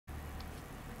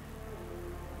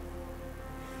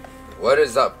What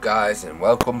is up, guys, and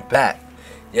welcome back.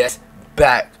 Yes,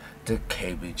 back to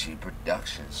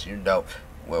KBGproductions. You know,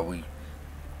 where we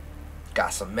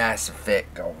got some Mass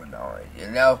Effect going on, you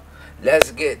know? Let's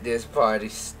get this party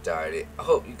started. I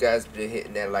hope you guys been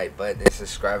hitting that like button and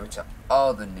subscribing to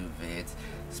all the new vids,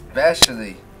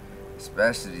 especially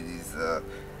these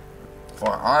For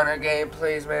Honor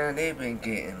gameplays, man. They've been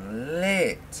getting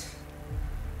lit.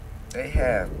 They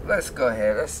have. Let's go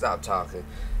ahead. Let's stop talking.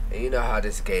 And you know how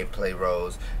this gameplay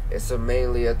rolls. It's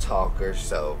mainly a talker,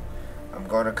 so I'm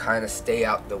gonna kind of stay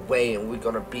out the way, and we're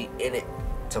gonna be in it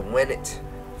to win it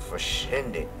for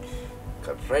shindig.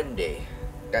 Comprende?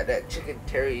 Got that chicken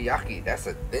teriyaki. That's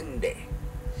a dinde.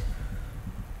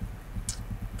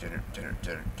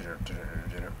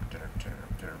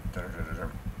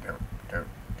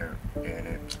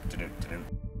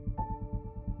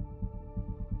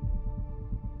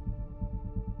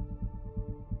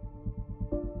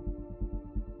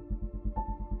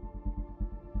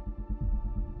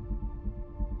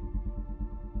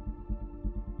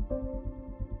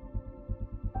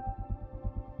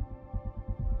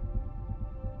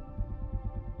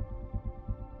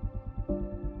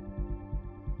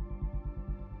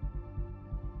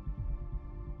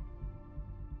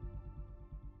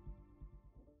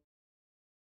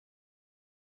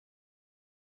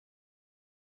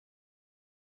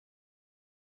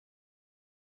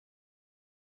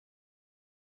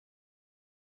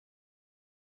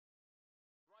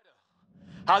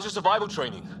 How's your survival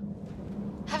training?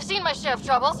 I've seen my share of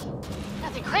troubles.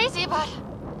 Nothing crazy, but...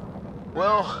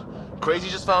 Well, crazy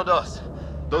just found us.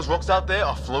 Those rocks out there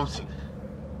are floating.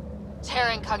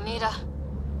 Terra Incognita.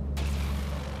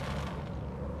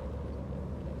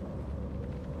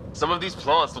 Some of these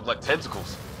plants look like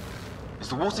tentacles. Is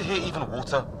the water here even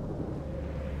water?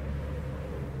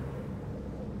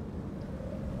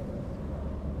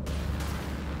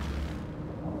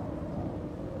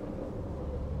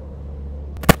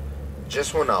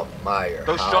 Just want to admire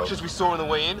those how... structures we saw on the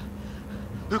way in?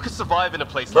 Who could survive in a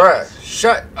place Bruh, like this?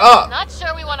 shut up! Not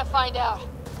sure we want to find out.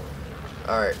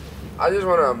 Alright, I just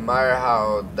want to admire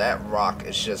how that rock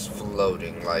is just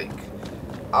floating. Like,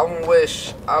 I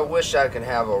wish I could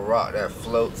have a rock that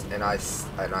floats and I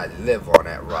live on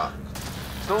that rock.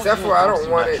 Except for I don't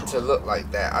want it to look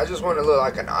like that. I just want it to look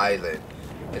like an island.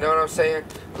 You know what I'm saying?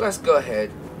 Let's go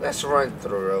ahead. Let's run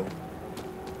through.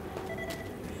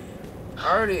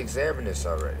 I already examined this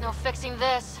already. No fixing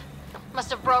this.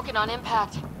 Must have broken on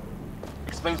impact.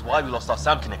 Explains why we lost our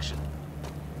sound connection.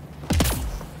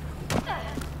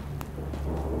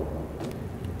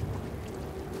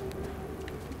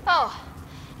 Oh,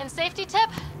 and safety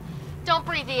tip? Don't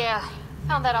breathe the air.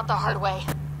 Found that out the hard way.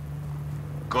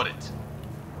 Got it.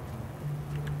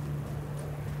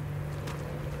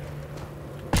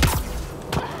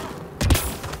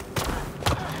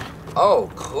 Oh,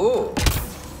 cool.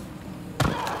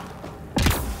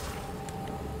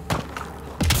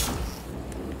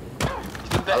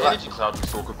 That energy cloud we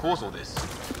saw could cause all this.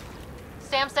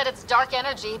 Sam said it's dark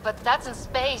energy, but that's in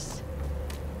space.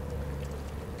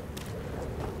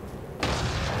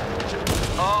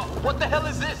 What the hell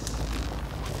is this?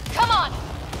 Come on!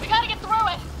 We gotta get through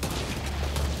it!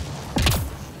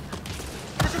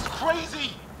 This is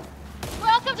crazy!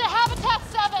 Welcome to Habitat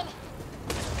 7!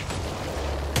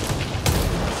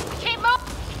 Keep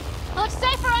moving! Looks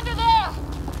safer under there!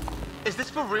 Is this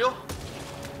for real?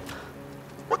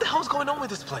 What the hell's going on with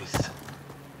this place?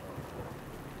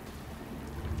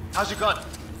 How's your gun?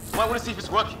 Might want to see if it's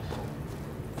working.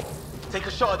 Take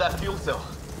a shot at that fuel cell.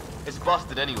 It's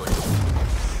busted anyway.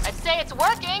 I'd say it's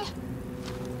working.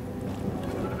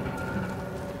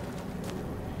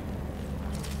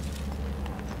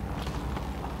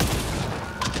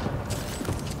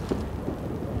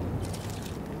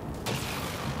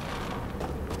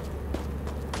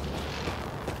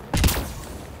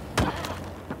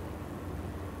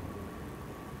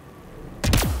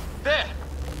 There!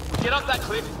 We get up that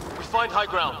cliff, we find high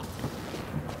ground.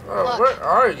 Look, where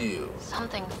are you?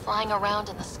 Something flying around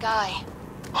in the sky.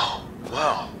 Oh,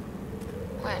 wow.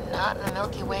 We're not in the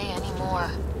Milky Way anymore.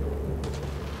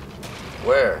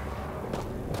 Where?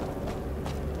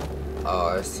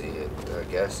 Oh, I see it. I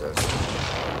guess that's...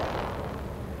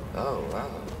 Oh, wow.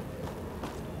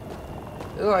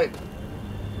 It's like...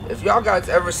 If y'all guys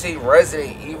ever see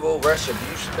Resident Evil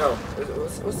Retribution... No,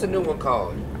 what's the new one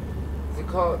called? Is it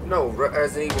called... No,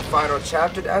 Resident Evil Final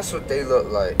Chapter? That's what they look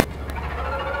like.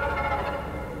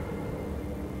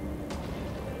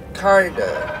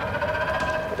 Kinda.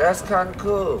 But that's kinda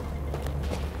cool.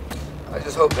 I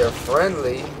just hope they're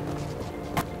friendly.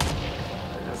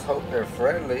 I just hope they're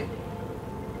friendly.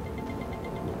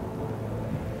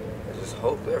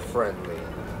 hope they're friendly.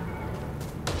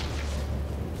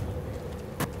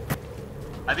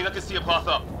 I think I can see a path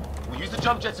up. We'll use the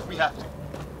jump jets if we have to.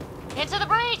 Into the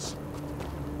breach!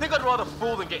 I think I'd rather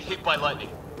fall than get hit by lightning.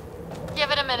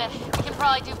 Give it a minute. We can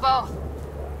probably do both.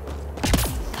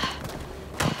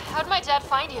 How'd my dad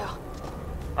find you?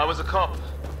 I was a cop,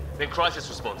 then crisis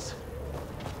response.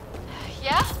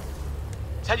 Yeah?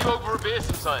 Tell you over a beer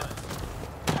sometime.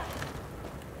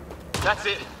 That's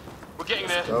it. We're getting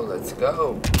there. Let's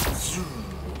go.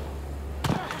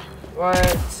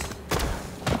 What?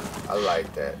 I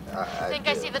like that. I think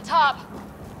do. I see the top.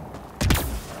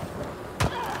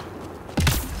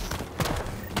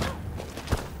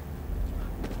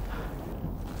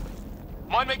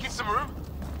 Mind making some room?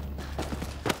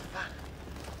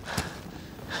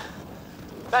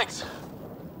 Thanks.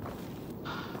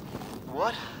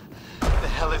 What the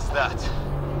hell is that?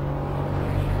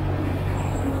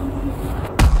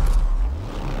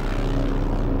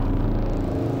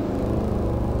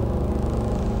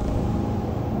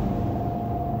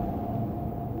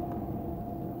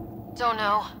 Don't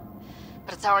know,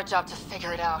 but it's our job to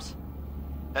figure it out.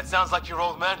 That sounds like your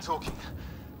old man talking.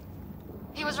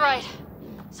 He was right.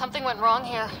 Something went wrong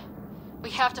here. We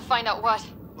have to find out what.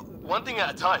 One thing at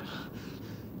a time.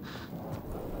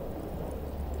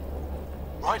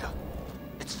 Ryder,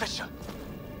 it's Fisher.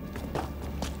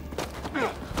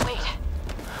 Wait,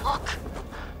 look.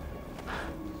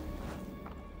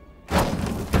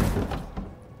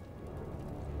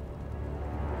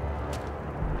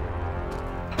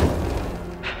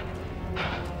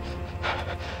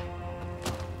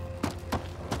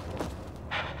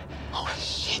 Holy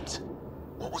shit!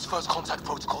 What was first contact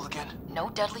protocol again?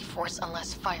 No deadly force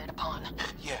unless fired upon.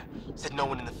 Yeah, said no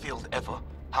one in the field ever.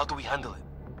 How do we handle it?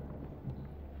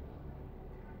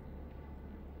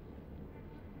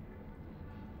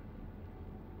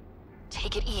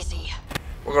 Take it easy.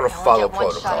 We're gonna I only follow get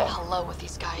one shot at protocol. hello with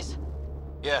these guys.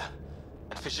 Yeah,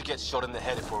 and Fisher gets shot in the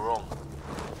head if we're wrong.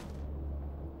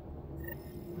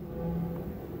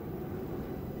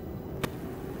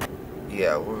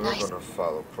 Yeah, we're Nice. gonna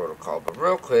follow protocol. But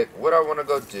real quick, what I wanna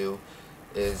go do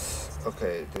is,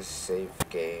 okay, this save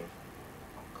game,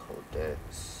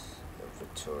 codex,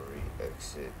 inventory,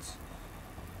 exit.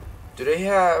 Do they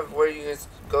have where you can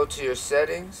go to your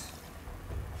settings?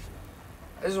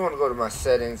 I just want to go to my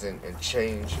settings and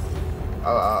change.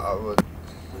 I would.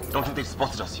 Don't think they've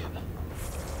spotted us yet.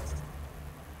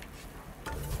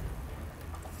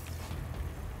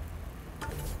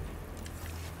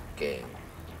 Game.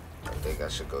 I think I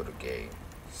should go to game.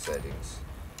 Settings.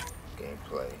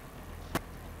 Gameplay.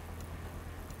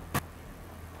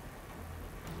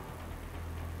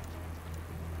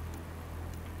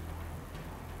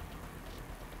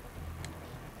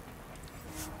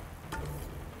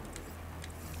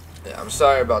 Yeah, I'm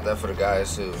sorry about that for the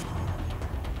guys who.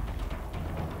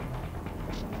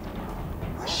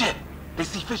 Shit! They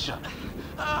see Fisher.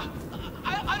 I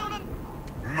don't know.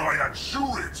 Naya,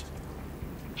 shoot it!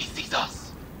 He sees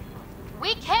us.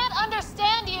 We can't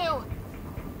understand you!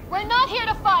 We're not here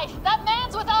to fight! That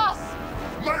man's with us!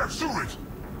 Naya, shoot it!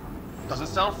 Doesn't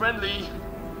sound friendly.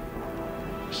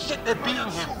 Shit, they're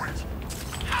beating him. Shoot it!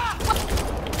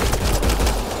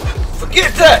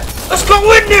 Forget that! Let's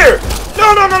go in there!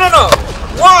 No, no, no, no, no!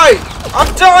 Why?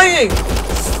 I'm dying!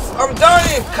 I'm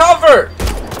dying! Cover!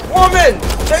 Woman!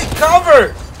 Take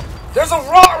cover! There's a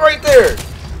rock right there!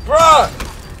 Bruh!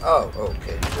 Oh,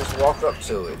 okay. You just walk up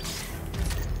to it.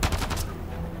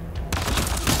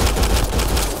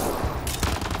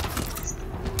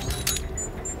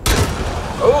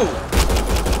 Oh!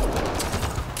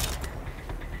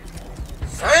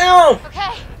 Sam!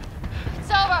 Okay,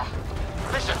 it's over.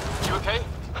 Fisher, you okay?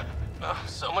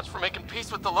 So much for making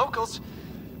peace with the locals.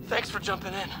 Thanks for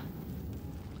jumping in.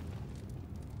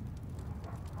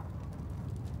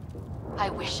 I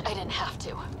wish I didn't have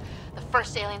to. The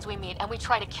first aliens we meet and we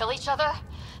try to kill each other?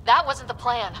 That wasn't the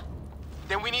plan.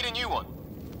 Then we need a new one.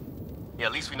 Yeah,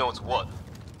 at least we know it's what.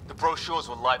 The brochures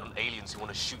were light on aliens who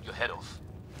want to shoot your head off.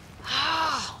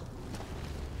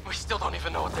 We still don't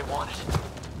even know what they wanted.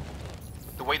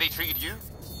 The way they treated you?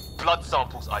 Blood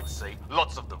samples, I'd say.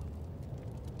 Lots of them.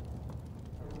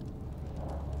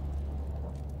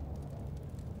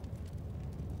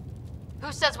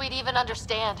 Who says we'd even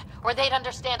understand? Or they'd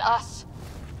understand us?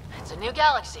 It's a new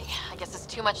galaxy. I guess it's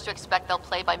too much to expect they'll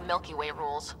play by Milky Way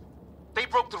rules. They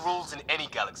broke the rules in any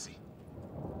galaxy.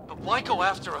 But why go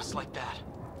after us like that?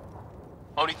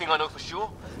 Only thing I know for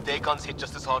sure, their guns hit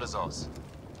just as hard as ours.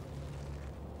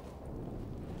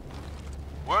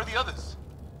 Where are the others?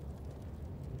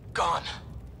 Gone.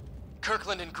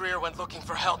 Kirkland and Greer went looking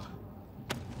for help.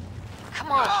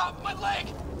 Come on. Ah, my leg!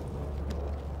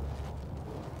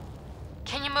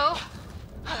 Can you move?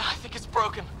 I think it's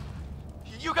broken.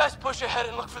 You guys push ahead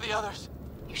and look for the others.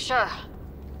 You sure?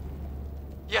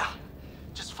 Yeah.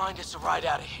 Just find us a ride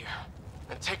out of here.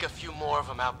 And take a few more of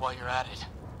them out while you're at it.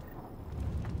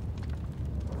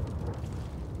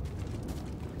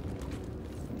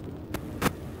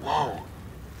 Whoa.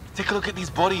 Take a look at these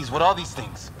bodies. What are these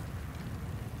things?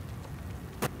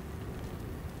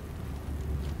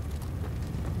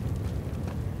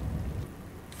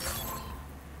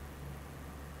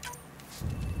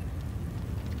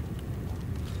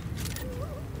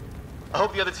 I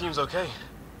hope the other team's okay.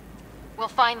 We'll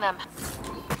find them.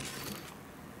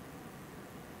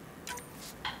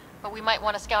 But we might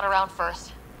want to scout around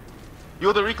first.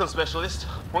 You're the recon specialist.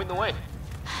 Point the way.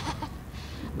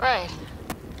 Right.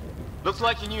 Looks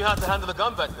like you knew how to handle the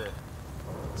gun back there.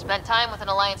 Spent time with an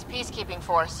Alliance peacekeeping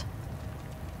force.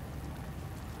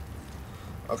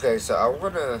 Okay, so I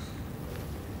wanna...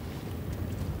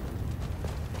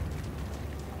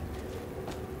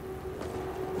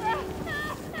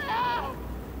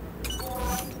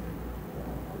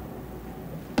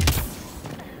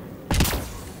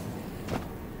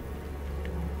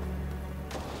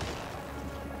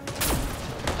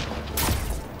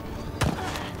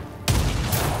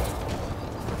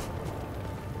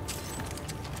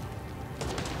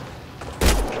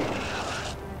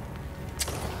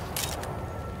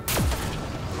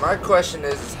 My question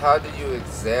is how do you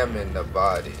examine the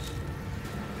body?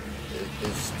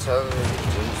 It's telling me to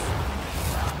do.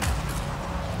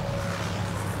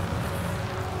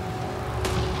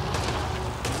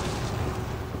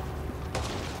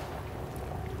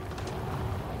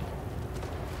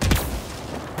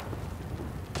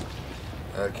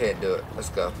 I can't do it. Let's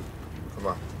go. Come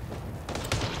on.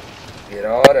 Get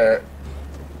all that.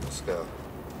 Let's go.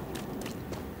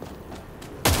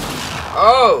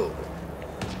 Oh!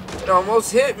 It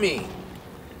almost hit me.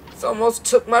 It almost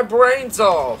took my brains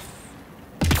off.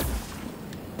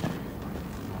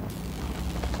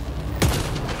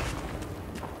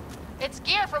 It's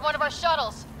gear from one of our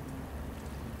shuttles.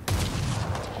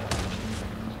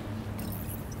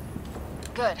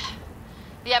 Good.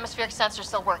 The atmospheric sensor's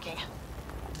still working.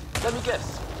 Let me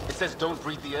guess. It says don't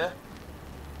breathe the air?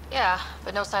 Yeah,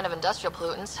 but no sign of industrial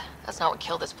pollutants. That's not what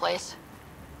killed this place.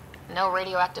 No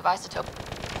radioactive isotope.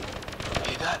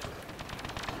 Hear that?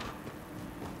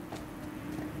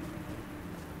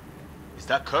 Is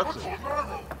that Kirkland?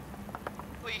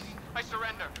 Please, I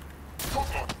surrender.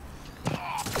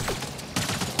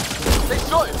 They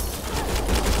shot him!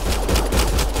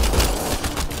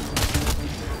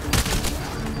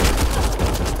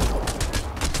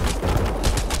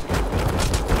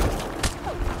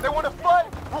 They want to fight!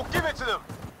 We'll give it to them!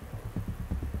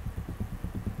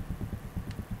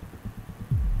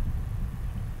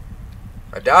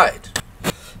 I died.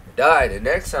 And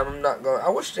next time I'm not going. I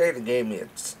wish they had gave me a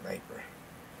sniper.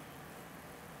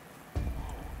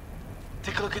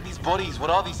 Take a look at these bodies.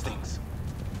 What are these things?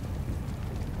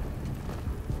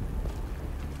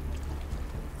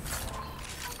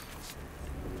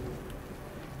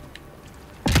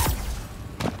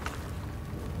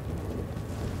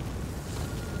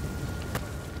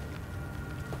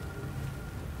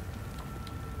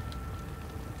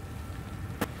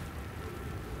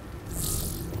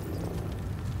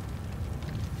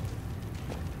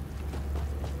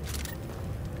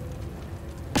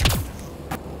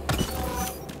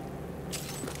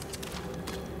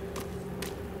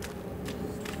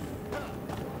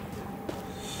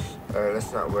 Alright,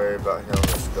 let's not worry about him.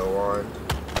 Let's go on.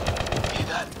 Hear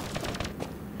that?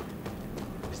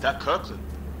 Is that Kirkland?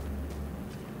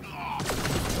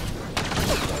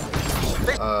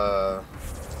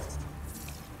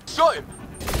 Shot him!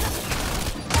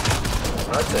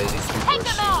 I tell you, these people Take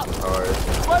them out! hard.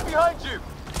 Right behind you!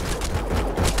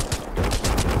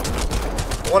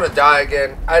 I want to die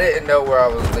again. I didn't know where I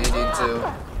was leading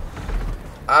to.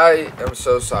 I am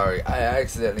so sorry. I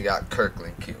accidentally got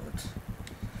Kirkland killed.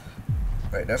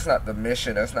 Right, that's not the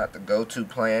mission. That's not the go-to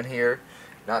plan here.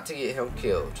 Not to get him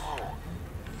killed. Oh,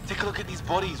 take a look at these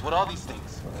bodies. What are these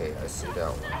things? Okay, I see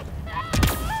that one.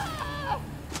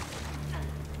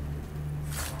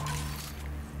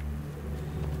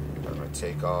 I'm gonna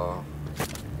take all,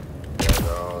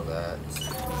 gather all that,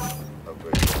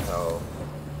 upgrade the health.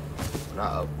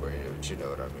 Not upgrade it, but you know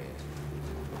what I mean.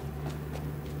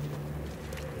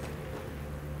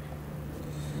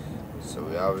 So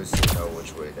we obviously know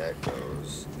which way that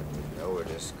goes. We know where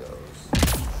this goes.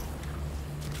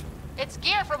 It's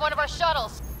gear from one of our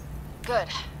shuttles. Good.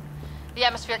 The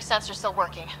atmospheric sensor's still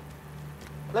working.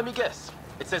 Let me guess.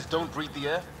 It says don't breathe the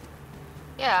air?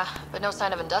 Yeah, but no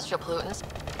sign of industrial pollutants.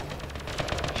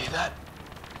 Hear that?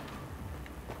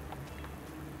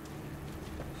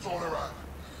 Tolerant.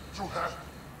 Du hast.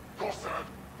 Gossard.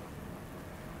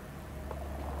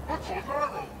 What's on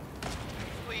level?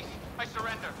 Please, I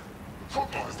surrender.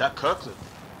 Is That Kirkland?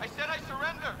 I said I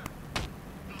surrender.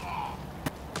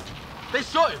 They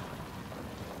shot him.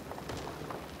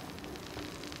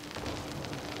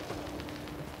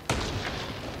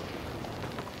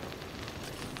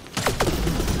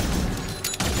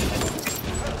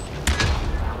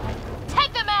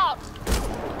 Take them out!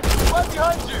 Right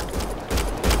behind you.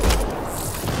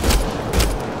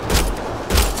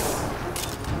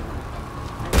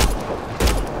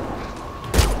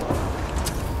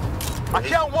 I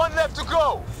count one left to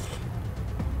go.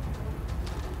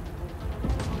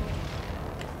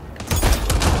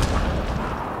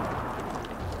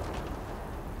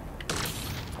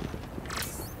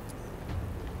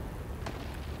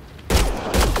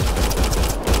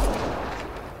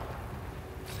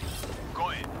 Go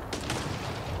in.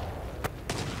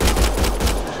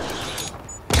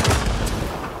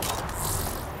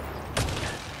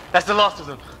 That's the last of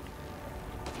them.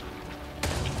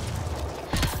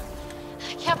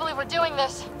 Can't believe we're doing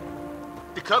this.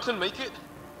 Did Kirkland make it?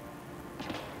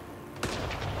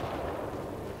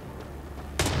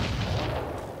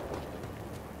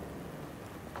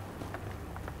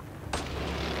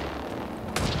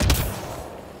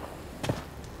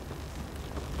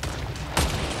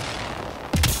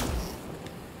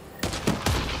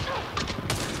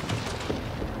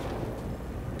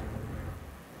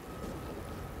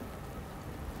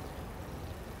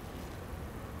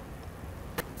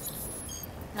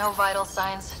 No vital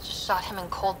signs, just shot him in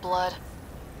cold blood.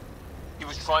 He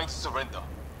was trying to surrender.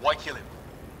 Why kill him?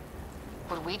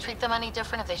 Would we treat them any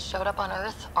different if they showed up on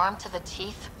Earth, armed to the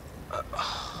teeth?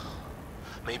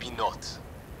 Maybe not.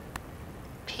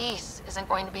 Peace isn't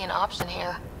going to be an option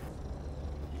here.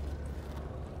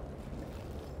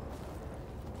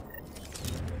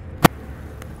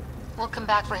 We'll come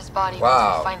back for his body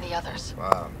once we find the others.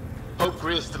 Wow. Hope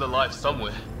Greer's still alive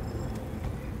somewhere.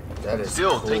 That is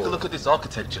Still, cool. take a look at this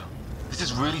architecture. This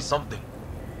is really something.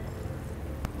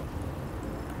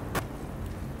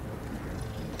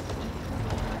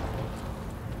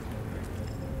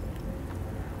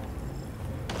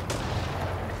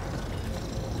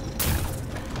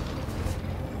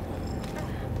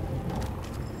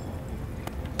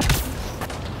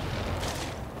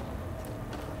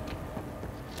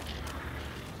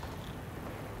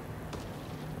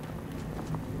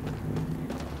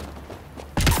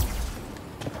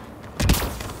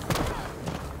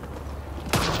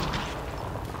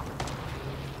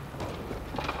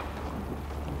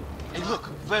 Hey, look,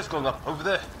 flare's going up over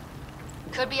there.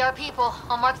 Could be our people.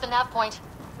 I'll mark the nav point.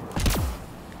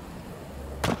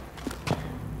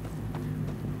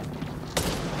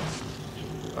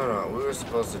 Oh no, we were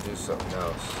supposed to do something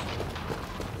else.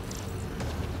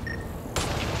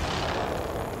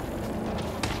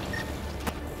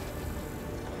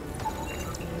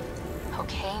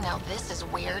 Okay, now this is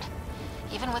weird.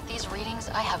 Even with these readings,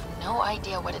 I have no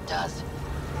idea what it does.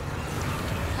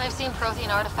 I've seen Prothean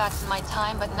artifacts in my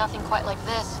time, but nothing quite like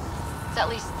this. It's at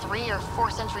least 3 or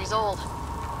 4 centuries old.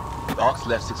 The Ark's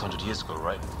left 600 years ago,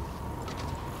 right?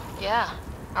 Yeah,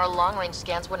 our long-range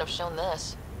scans wouldn't have shown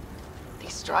this.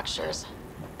 These structures,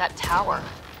 that tower.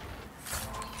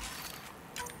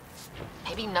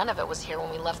 Maybe none of it was here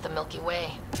when we left the Milky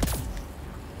Way.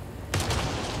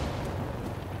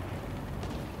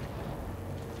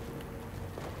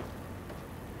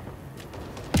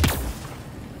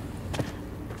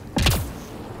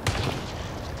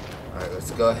 Alright,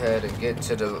 let's go ahead and get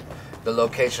to the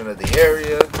location of the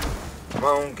area. Come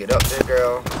on, get up there,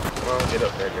 girl. Come on, get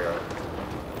up there, girl.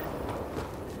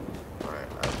 Alright,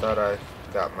 I thought I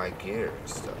got my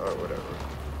gears, or whatever.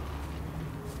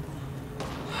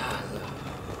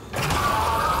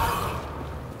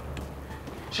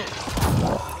 Shit.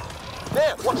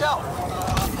 There, watch out!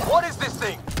 What is this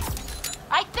thing?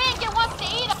 I think it wants to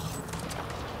eat us!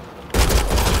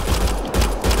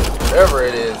 Whatever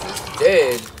it is, it's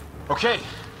dead. Okay,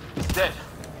 it's dead.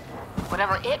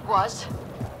 Whatever it was.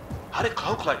 How did it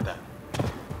cloak like that?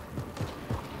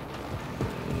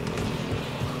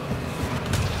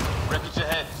 Wreckage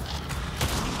ahead.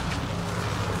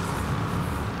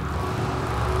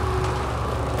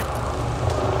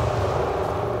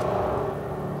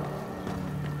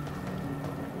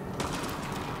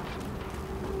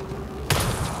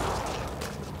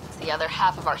 It's the other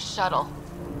half of our shuttle.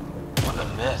 What a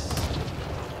mess.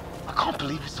 I can't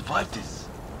believe we survived this.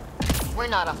 We're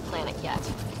not off planet yet.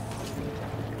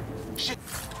 Shit.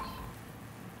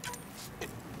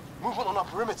 Movement on our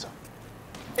perimeter.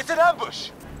 It's an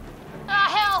ambush! Ah,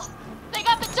 hell! They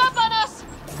got the jump on us!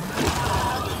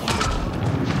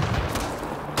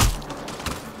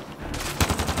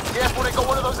 Careful, they got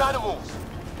one of those animals!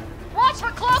 Watch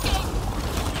for cloaking!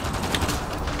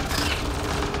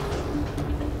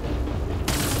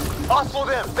 Us or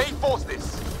them, they forced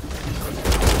this!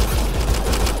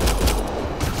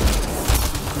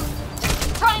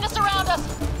 Trying to surround us!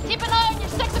 Keep an eye on your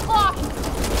 6 o'clock!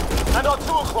 And our 2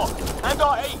 o'clock! And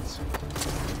our 8!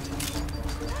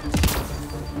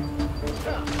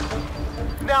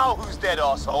 Now who's dead,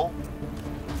 arsehole?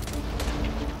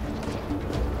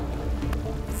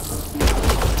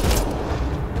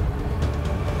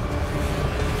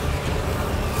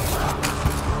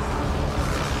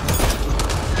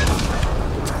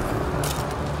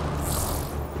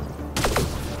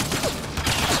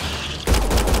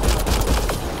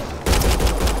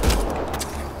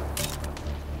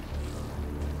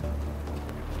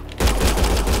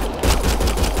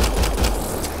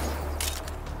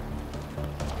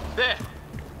 There!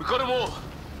 We got them all!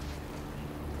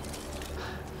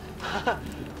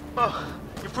 Oh,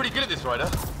 you're pretty good at this, Ryder.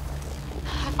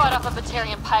 I fought off a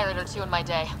Batarian pirate or two in my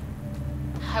day.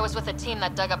 I was with a team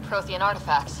that dug up Prothean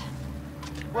artifacts.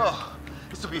 Well,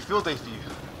 this will be a field day for you.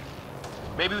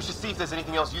 Maybe we should see if there's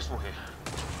anything else useful here.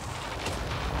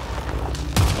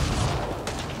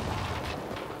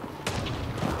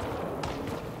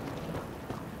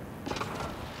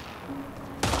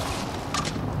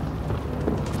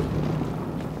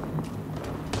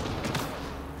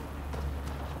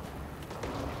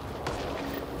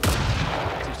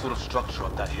 Sort of structure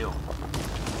up that hill.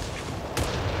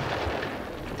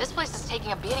 This place is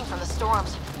taking a beating from the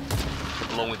storms.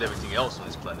 Along with everything else on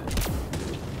this planet.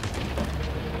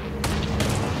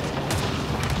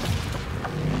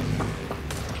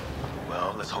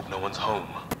 Well, let's hope no one's home.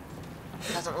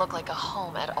 Doesn't look like a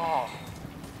home at all.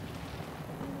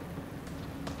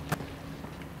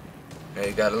 Now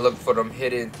you gotta look for them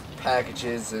hidden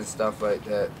packages and stuff like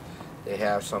that. They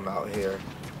have some out here.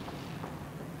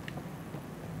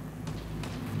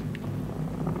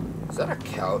 Is that a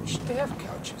couch? They have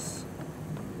couches.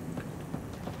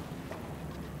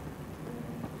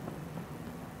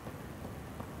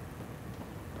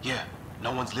 Yeah,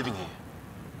 no one's living here.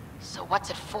 So what's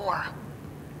it for?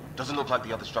 Doesn't look like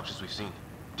the other structures we've seen.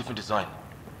 Different design.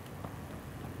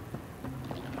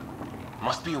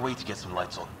 Must be a way to get some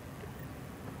lights on.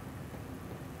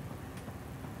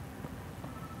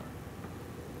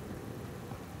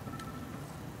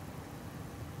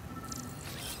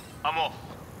 I'm off.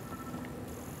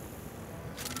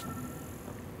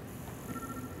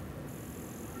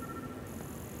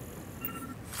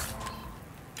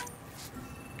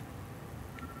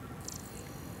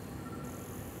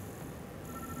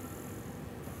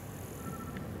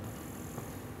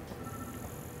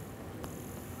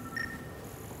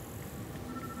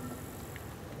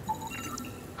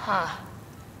 Huh.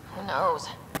 Who knows?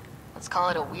 Let's call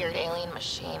it a weird alien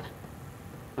machine.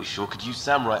 We sure could use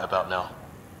Sam right about now.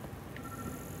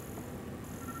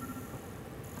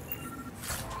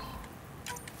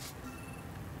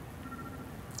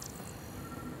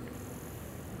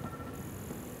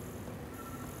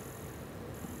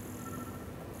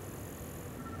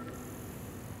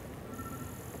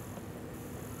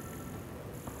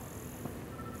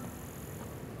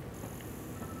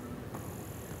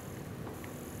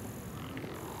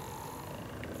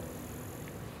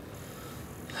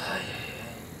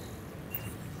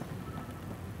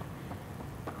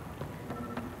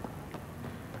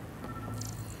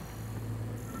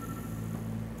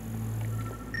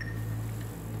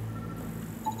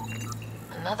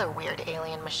 Another weird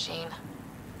alien machine.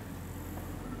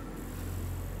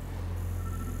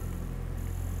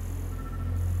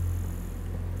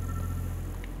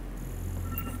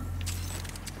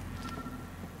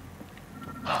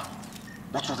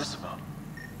 What's all this about?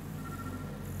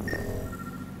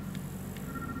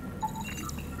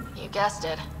 You guessed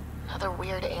it. Another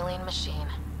weird alien machine.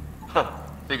 Huh,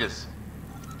 figures.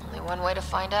 Only one way to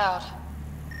find out.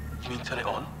 You mean turn it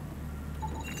on?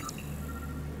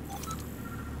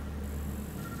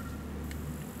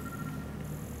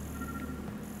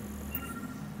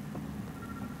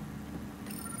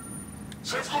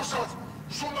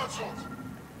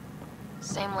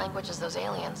 Same language as those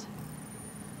aliens.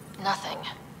 Nothing.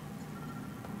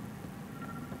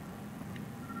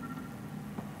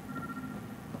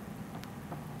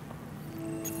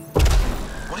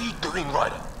 What are you doing,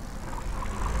 Ryder?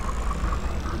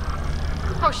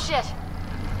 Oh shit!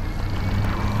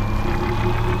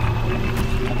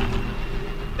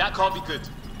 That can't be good.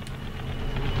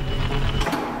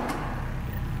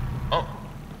 Oh,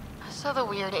 So the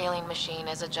weird alien machine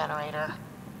is a generator.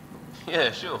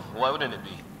 yeah, sure. Why wouldn't it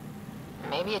be?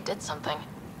 Maybe it did something.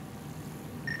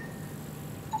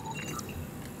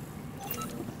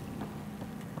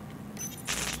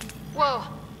 Whoa.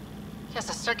 Guess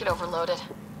the circuit overloaded.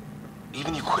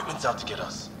 Even the equipment's out to get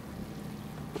us.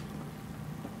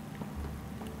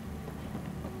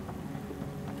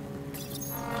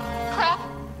 Crap!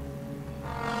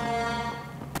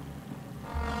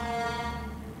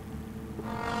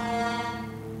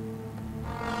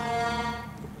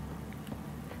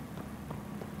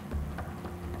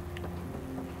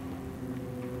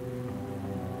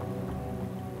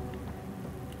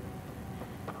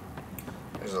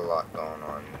 There's a lot going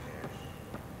on here.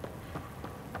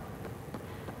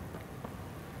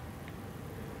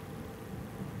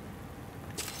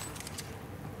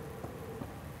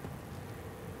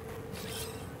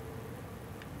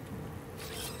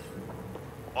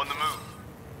 On the move.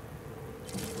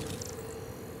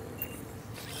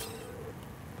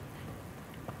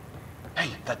 Hey,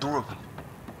 that door opened.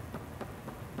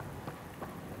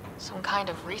 Some kind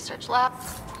of research lab?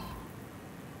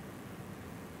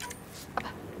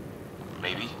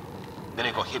 Maybe. Then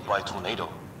it got hit by a tornado.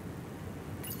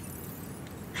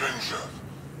 Gençler,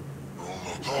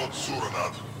 yolunu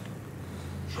suranat.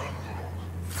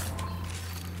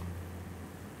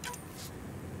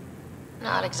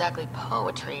 Not exactly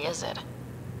poetry, is it?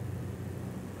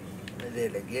 And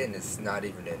then again, it's not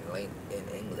even in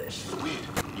English. Weird.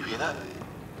 You hear that?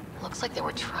 Looks like they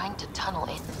were trying to tunnel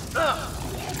in.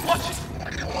 Watch it!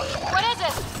 What is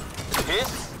it?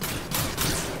 Hiss?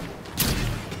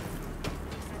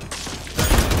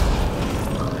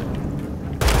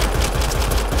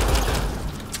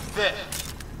 There.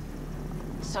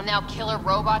 So now killer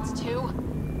robots too?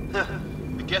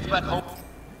 The Gets Back Home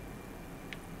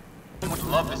would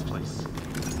love this place.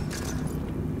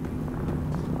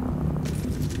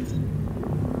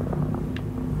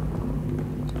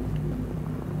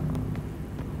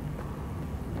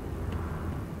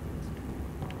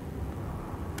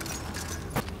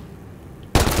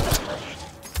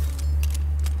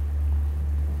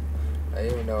 I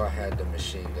didn't even know I had the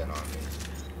machine gun on me.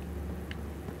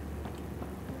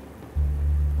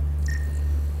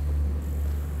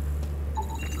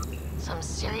 Some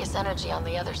serious energy on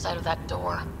the other side of that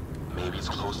door. Maybe it's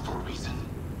closed for a reason.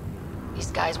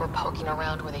 These guys were poking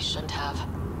around where they shouldn't have.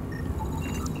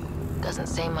 Doesn't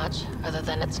say much, other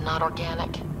than it's not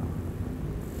organic.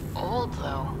 Old,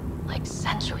 though. Like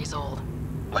centuries old.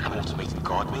 Like an automated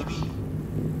guard, maybe?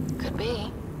 Could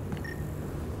be.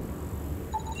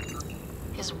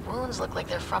 His wounds look like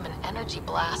they're from an energy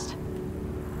blast.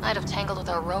 Might have tangled with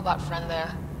our robot friend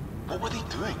there. What were they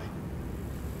doing?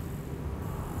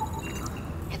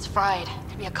 It's fried.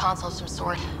 Could be a console of some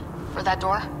sort. For that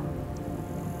door?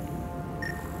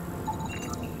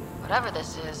 Whatever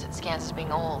this is, it scans as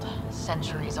being old.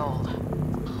 Centuries old.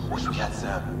 Wish we had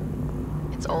Sam.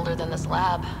 It's older than this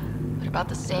lab, but about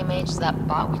the same age as that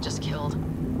bot we just killed.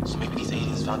 So maybe these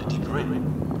aliens found it deeper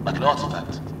in. Like an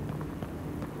artifact.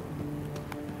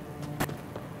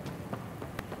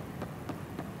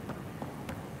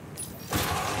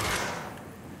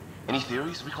 Any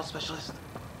theories, recon specialist?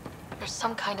 There's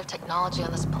some kind of technology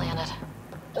on this planet.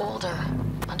 Older,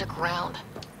 underground.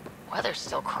 Weather's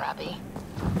still crappy.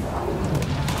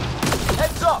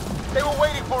 Heads up! They were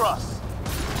waiting for us!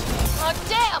 Oh,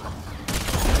 damn!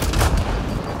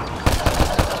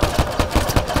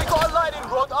 We got a lighting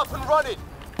rod up and running!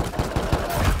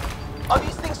 Are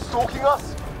these things stalking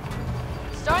us?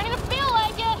 Starting to feel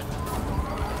like it!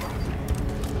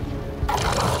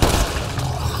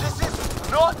 This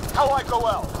is not how I go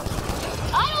out!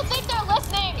 I don't think they're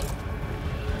listening!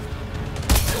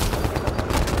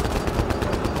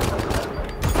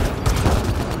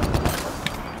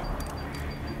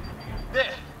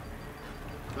 There!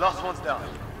 Last one's down.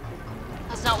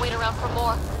 Let's not wait around for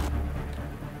more.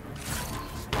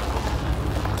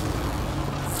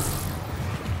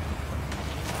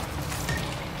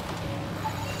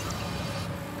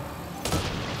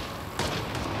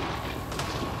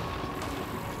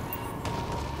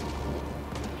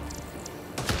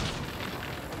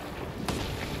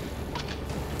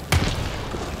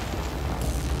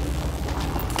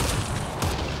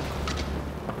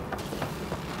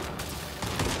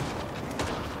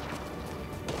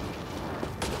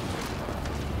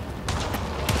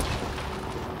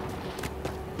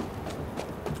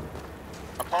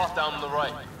 Path down on the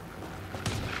right.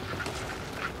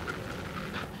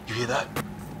 You hear that?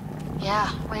 Yeah,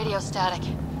 radio static.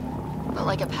 But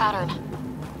like a pattern.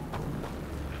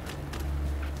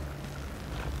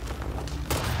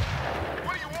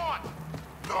 What do you want?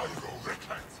 Now you go,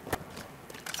 Rickhead.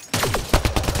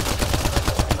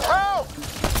 Help!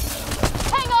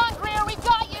 Hang on, Greer, we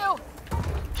got you!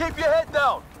 Keep your head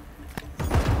down!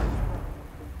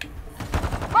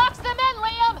 Box them in,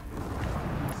 Liam!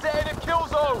 Set in a kill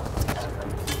zone!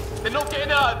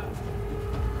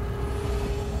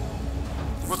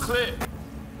 clear.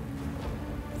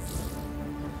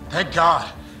 Thank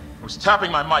God. I was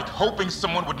tapping my mic, hoping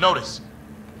someone would notice.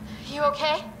 You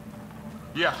okay?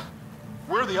 Yeah.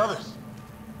 Where are the others?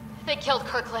 They killed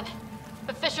Kirkland.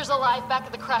 But Fisher's alive back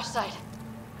at the crash site.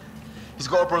 He's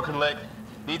got a broken leg.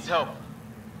 Needs help.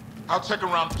 I'll check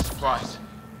around for supplies,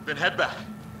 then head back.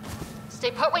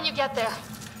 Stay put when you get there.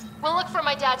 We'll look for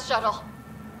my dad's shuttle.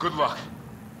 Good luck.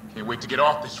 Can't wait to get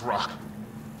off this rock.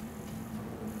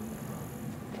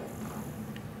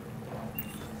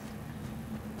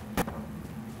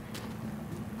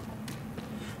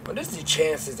 What is the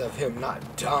chances of him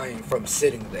not dying from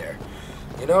sitting there?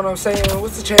 You know what I'm saying?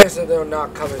 What's the chance of them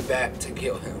not coming back to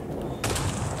kill him?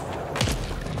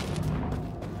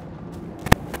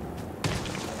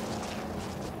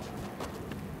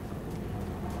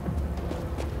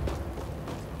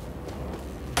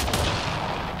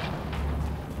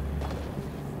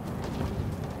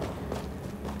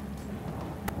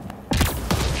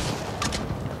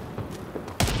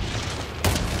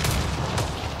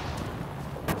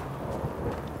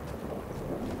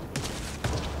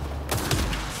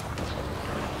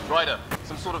 Ryder,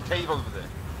 some sort of cave over there.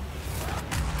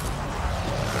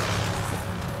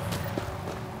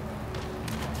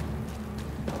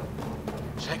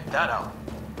 Check that out.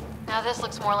 Now this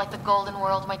looks more like the golden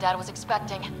world my dad was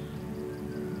expecting.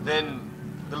 Then,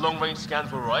 the long-range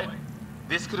scans were right?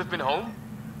 This could have been home?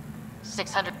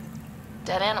 600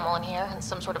 dead animal in here and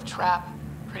some sort of trap.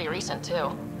 Pretty recent,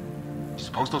 too. You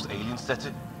suppose those aliens set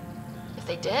it? If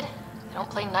they did, they don't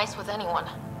play nice with anyone.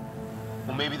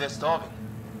 Or maybe they're starving.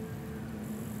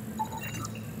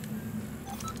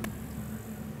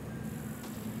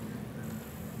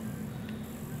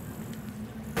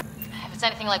 If it's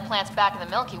anything like plants back in the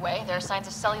Milky Way, there are signs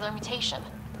of cellular mutation.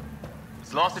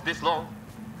 It's lasted this long.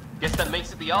 Guess that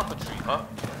makes it the Alpha tree, huh?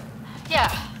 Yeah.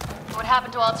 What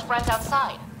happened to all its friends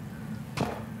outside?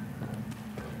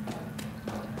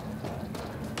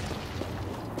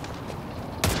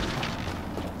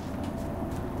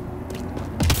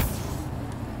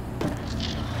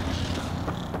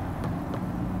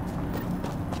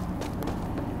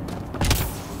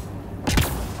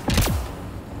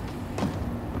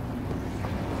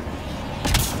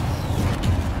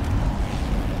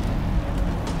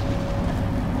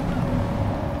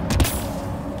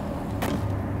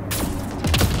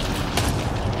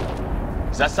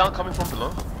 Is that sound coming from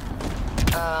below?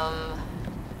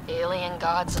 Alien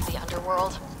gods of the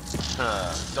underworld?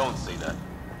 Don't say that.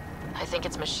 I think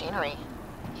it's machinery.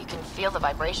 You can feel the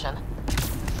vibration.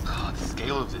 God, the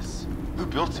scale of this. Who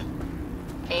built it?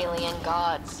 Alien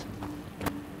gods.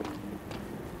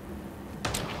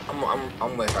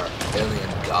 I'm with her.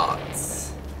 Alien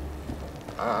gods.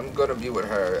 I'm gonna be with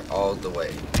her all the way.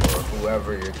 Or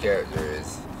whoever your character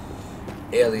is.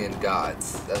 Alien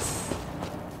gods. That's...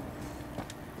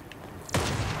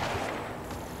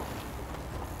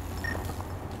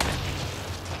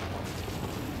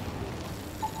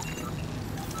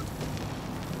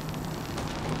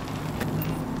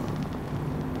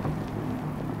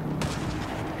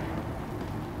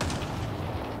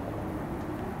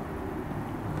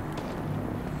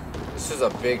 This is a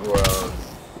big world.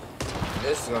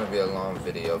 This is gonna be a long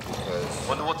video because...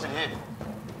 Wonder what's in here.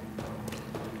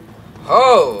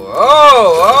 Oh!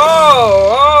 Oh!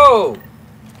 Oh! Oh!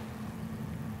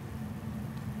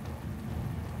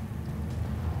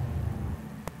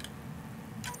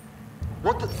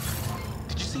 What the...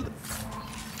 Did you see the...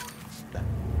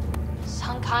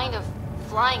 Some kind of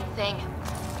flying thing.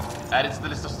 Added to the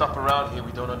list of stuff around here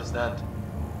we don't understand.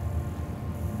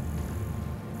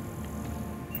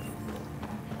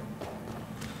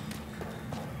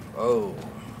 Oh.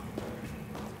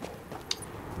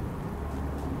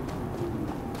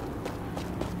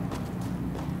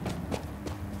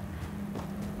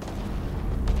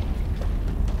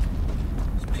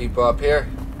 There's people up here.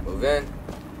 Move in.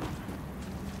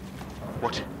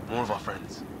 Watch it. More of our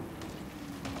friends.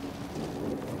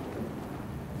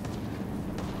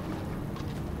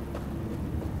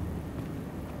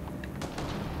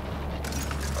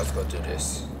 Let's go do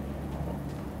this.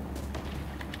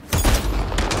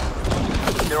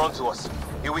 They're onto us.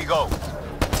 Here we go.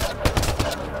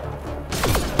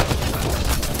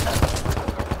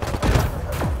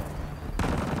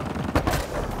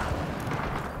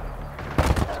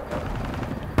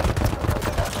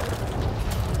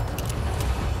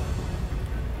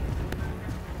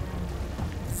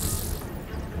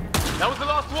 That was the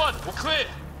last one. We're clear.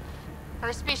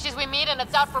 First species we meet and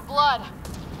it's out for blood.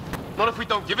 Not if we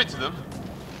don't give it to them.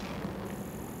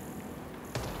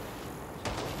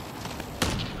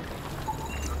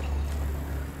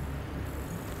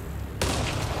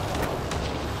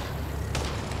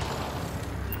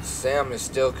 Sam is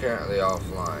still currently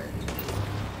offline.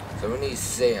 So we need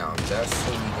Sam. That's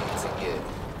who we need to get.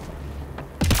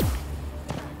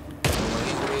 And when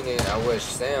he's meaning I wish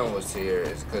Sam was here,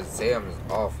 it's because Sam is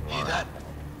offline. Hear that?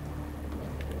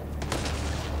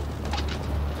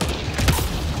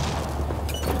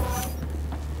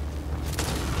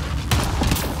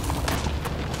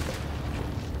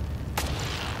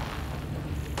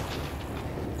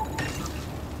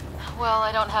 Well,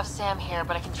 I don't have Sam here,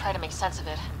 but I can try to make sense of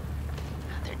it.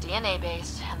 They're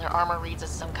DNA-based, and their armor reads as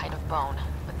some kind of bone,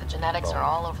 but the genetics are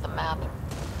all over the map.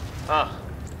 Huh.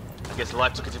 I guess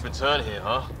life took a different turn here,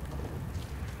 huh?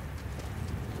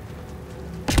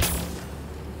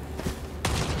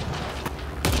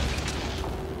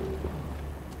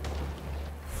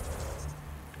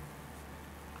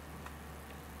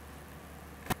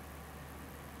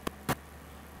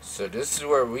 So this is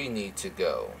where we need to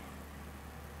go.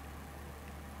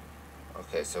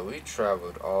 Okay, so we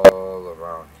traveled all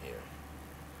around here.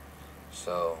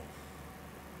 So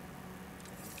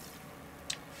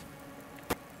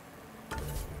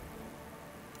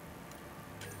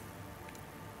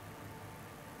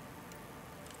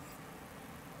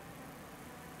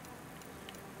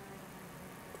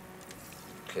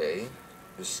okay,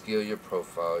 just skill your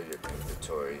profile, your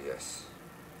inventory, yes.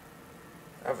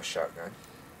 I have a shotgun.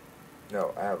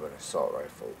 No, I have an assault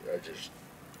rifle. I just,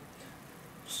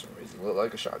 for some reason, look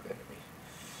like a shotgun to me.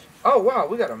 Oh wow,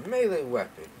 we got a melee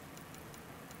weapon.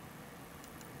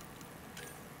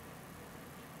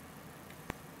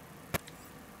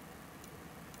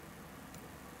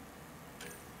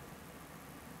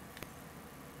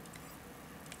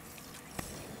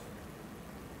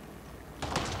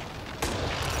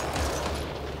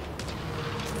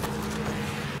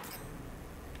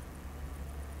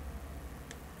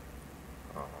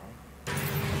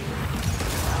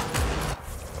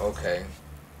 Okay.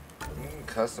 You can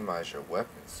customize your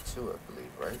weapons too, I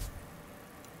believe, right?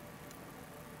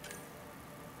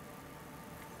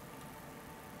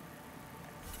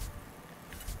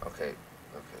 Okay,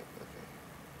 okay.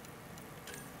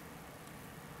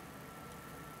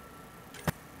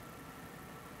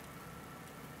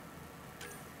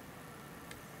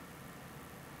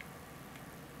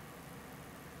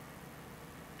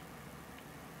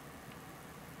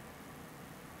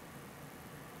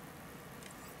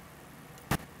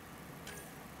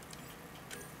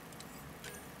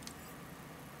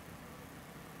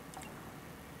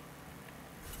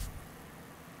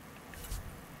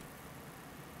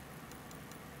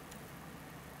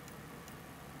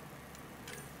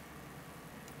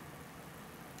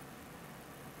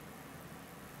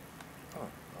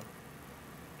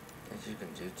 What you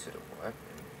can do to the weapon?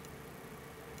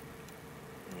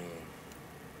 I mean,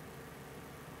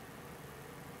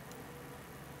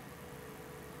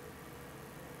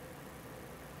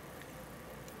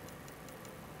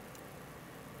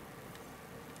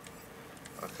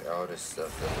 okay, all this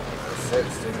stuff doesn't make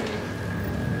sense to me.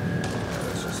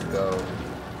 Let's just go.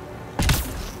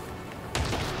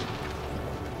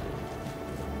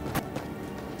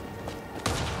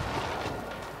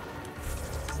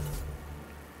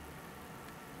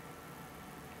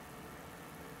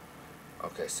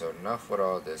 Okay, so enough with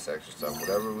all this extra stuff.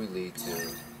 Whatever we lead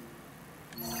to.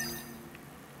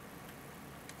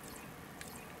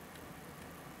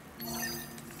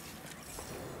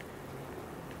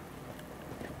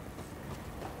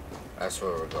 That's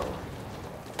where we're going.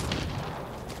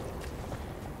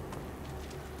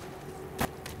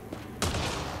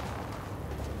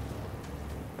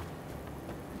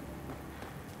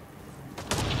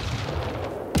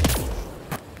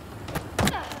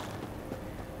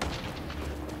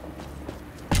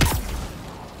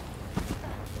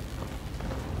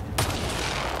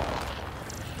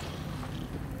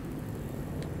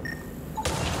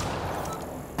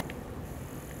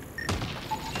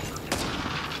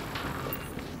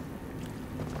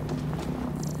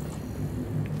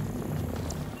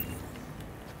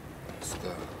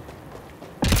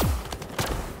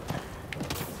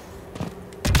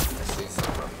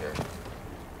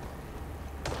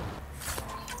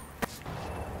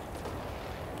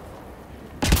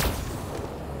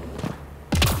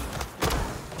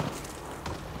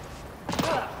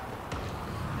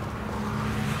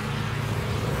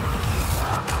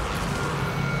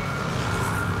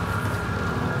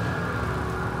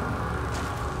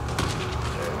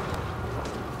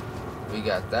 We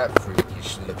got that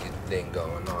freakish looking thing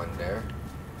going on there.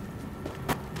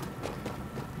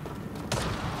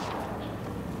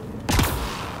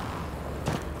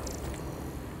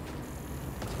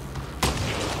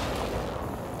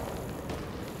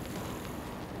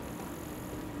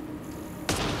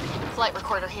 Flight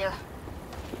recorder here.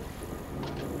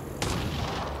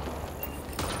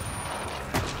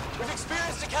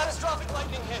 experienced a catastrophic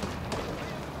lightning hit.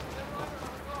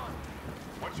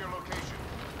 What's your location?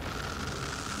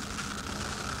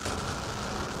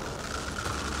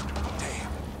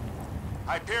 Damn.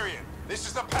 Hyperion, this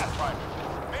is the Pathfinder.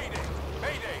 Mayday!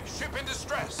 Mayday! Ship in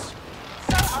distress!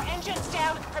 Sir, our engine's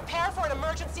down. Prepare for an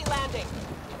emergency landing.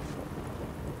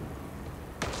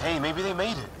 Hey, maybe they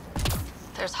made it.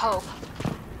 There's hope.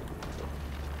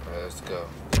 Alright, let's go.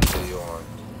 Continue on.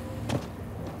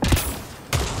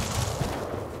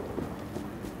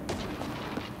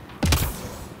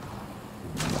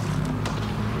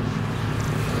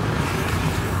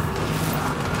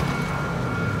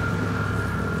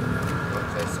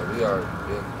 Okay, so we already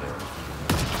been here.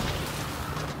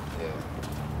 Yeah.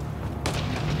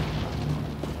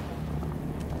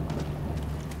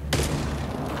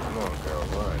 Come on, girl,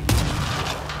 run.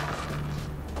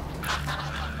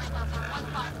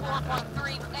 154.3.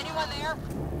 Anyone there?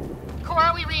 Cora,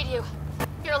 we read you.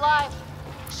 You're alive.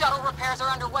 Shuttle repairs are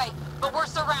underway, but we're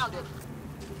surrounded.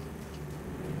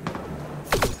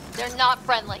 They're not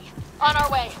friendly. On our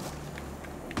way.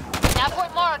 Nav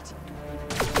point marked.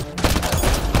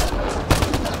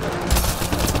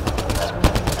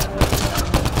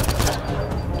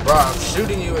 Bro, I'm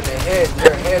shooting you in the head.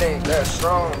 Your head ain't that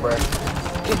strong, bro.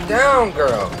 Get down,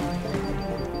 girl.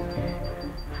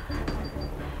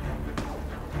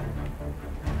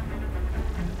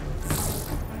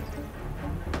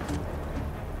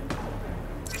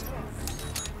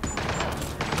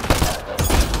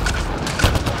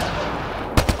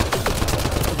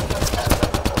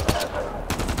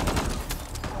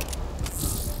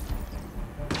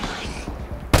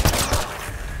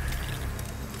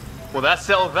 Well, that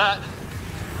settled that.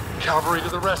 Cavalry to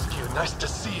the rescue. Nice to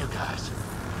see you guys.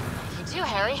 You too,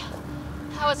 Harry.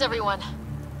 How is everyone?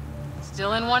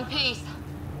 Still in one piece.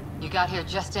 You got here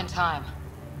just in time.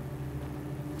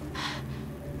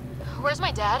 Where's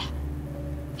my dad?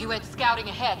 He went scouting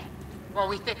ahead while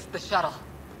we fixed the shuttle.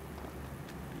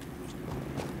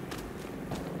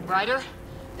 Ryder,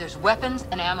 there's weapons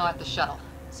and ammo at the shuttle.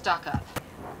 Stock up.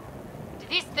 Did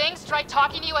these things try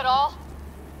talking to you at all?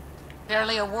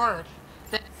 Barely a word.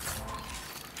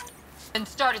 Then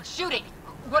started shooting.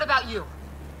 What about you?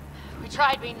 We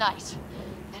tried being nice.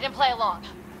 They didn't play along.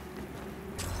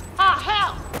 Ah,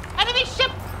 hell! Enemy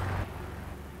ship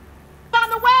on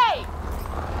the way!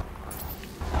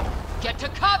 Get to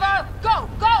cover! Go,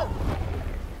 go!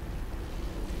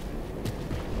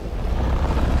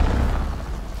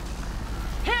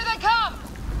 Here they come!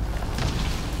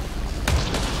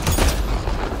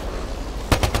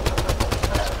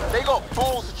 They got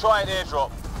balls to try an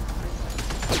airdrop.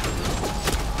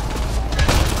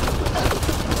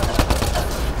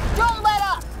 Don't let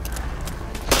up!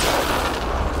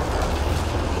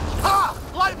 Ha!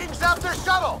 Lightning's after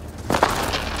shuttle!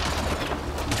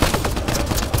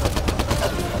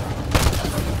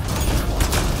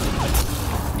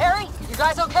 Harry, you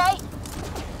guys okay?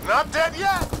 Not dead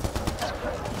yet!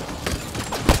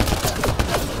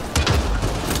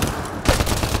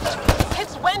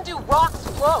 Since when do rocks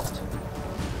float?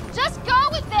 Just go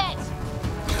with it!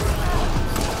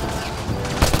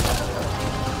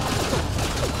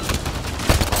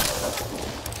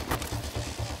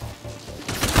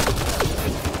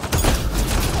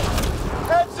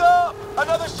 Heads up!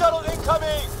 Another shuttle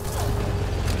incoming!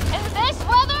 In this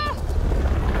weather?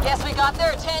 Guess we got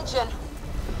their attention.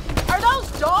 Are those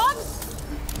dogs?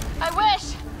 I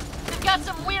wish. They've got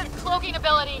some weird cloaking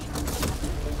ability.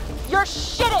 You're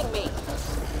shitting me!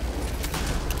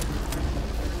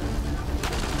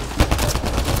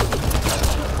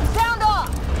 Sound off!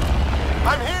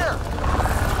 I'm here!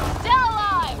 Still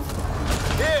alive!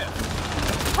 Here!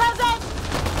 Present!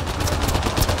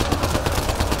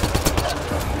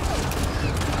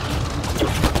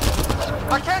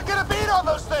 I can't get a beat on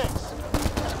those things!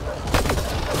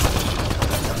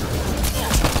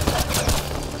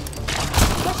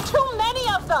 There's too many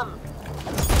of them!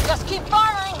 Just keep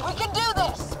firing, we can do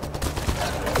this!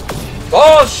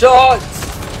 Ball shots!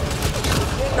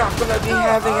 You're not gonna be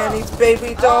having any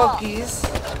baby doggies.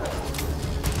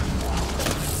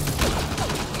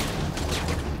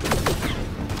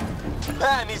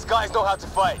 Man, these guys know how to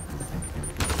fight.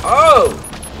 Oh!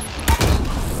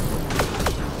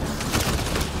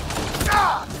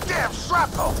 Ah! Damn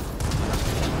shrapnel!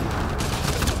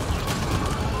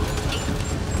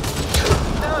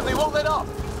 Damn, they won't let up!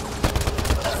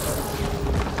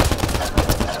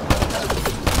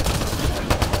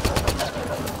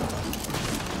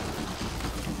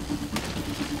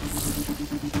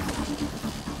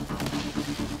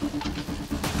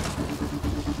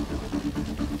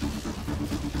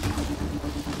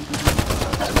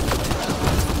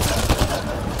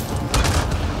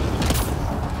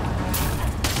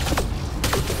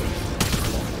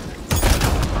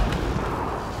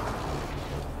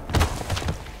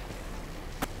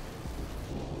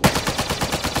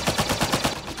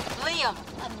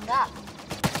 that?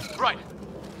 Right.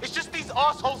 It's just these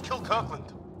assholes killed Kirkland.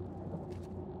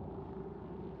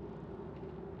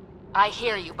 I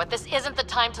hear you, but this isn't the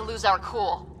time to lose our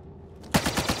cool.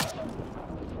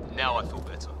 Now I feel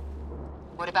better.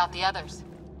 What about the others?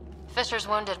 Fisher's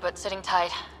wounded, but sitting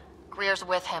tight. Greer's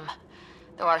with him,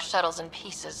 though our shuttle's in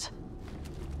pieces.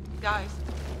 Guys,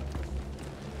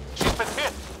 She's been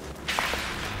hit.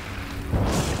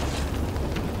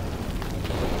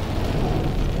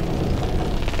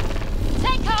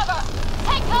 Take cover!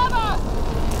 Take cover!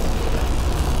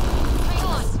 Hang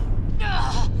on.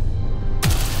 Ugh.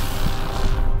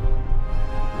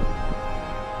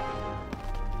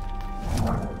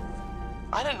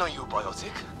 I didn't know you were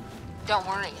biotic. Don't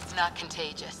worry, it's not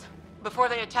contagious. before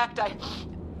they attacked, I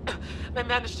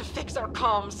managed to fix our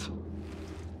comms.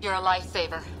 You're a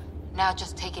lifesaver. Now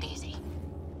just take it easy.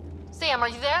 Sam, are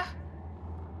you there?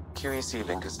 QEC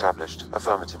link established.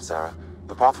 Affirmative, Sarah.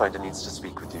 The Pathfinder needs to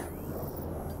speak with you.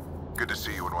 Good to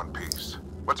see you in one piece.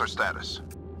 What's our status?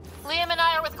 Liam and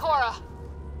I are with Cora.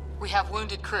 We have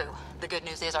wounded crew. The good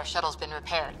news is our shuttle's been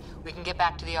repaired. We can get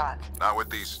back to the Ark. Not with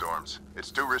these storms.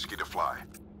 It's too risky to fly.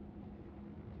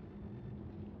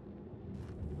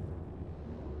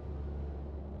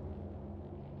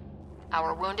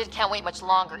 Our wounded can't wait much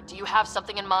longer. Do you have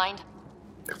something in mind?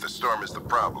 If the storm is the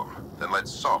problem, then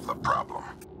let's solve the problem.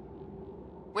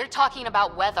 We're talking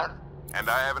about weather. And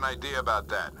I have an idea about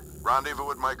that. Rendezvous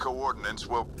with my coordinates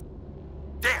will...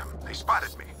 Damn, they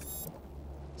spotted me.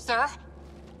 Sir?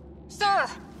 Sir!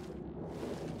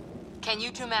 Can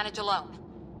you two manage alone?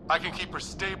 I can keep her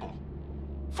stable.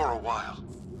 For a while.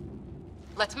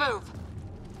 Let's move.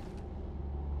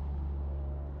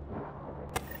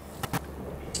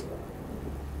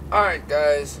 Alright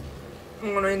guys,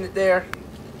 I'm gonna end it there.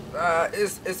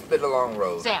 It's been a long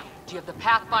road. Sam, do you have the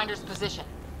Pathfinder's position?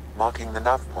 Marking the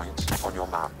nav point on your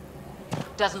map.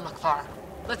 Doesn't look far.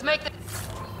 Let's make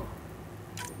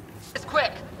this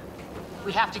quick.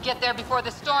 We have to get there before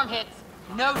the storm hits.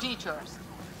 No detours.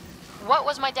 What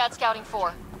was my dad scouting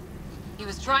for? He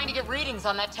was trying to get readings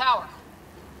on that tower.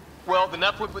 Well, the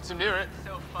nav point puts him near it.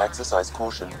 Exercise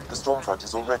caution. The storm front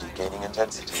is already gaining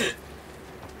intensity.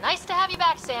 Nice to have you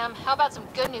back, Sam. How about some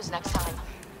good news next time?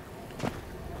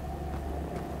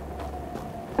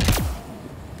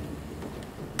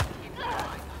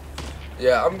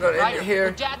 Yeah, I'm gonna end Ryder, it here.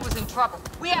 your dad was in trouble.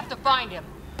 We have to find him.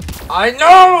 I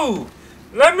know!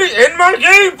 Let me end my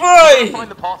gameplay!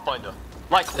 Find the Pathfinder.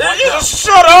 Like, You right now. just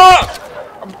shut up!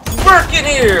 I'm working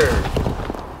here!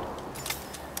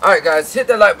 Alright guys, hit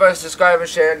that like button, subscribe, and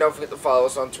share, and don't forget to follow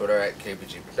us on Twitter at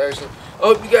KBGproduction. I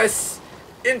hope you guys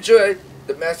enjoyed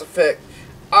the Mass Effect.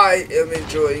 I am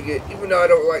enjoying it, even though I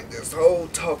don't like this whole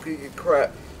talking and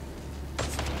crap.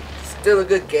 Still a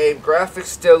good game. Graphics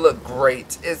still look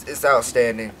great. It's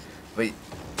outstanding. But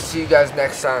see you guys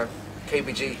next time.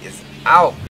 KBG is out.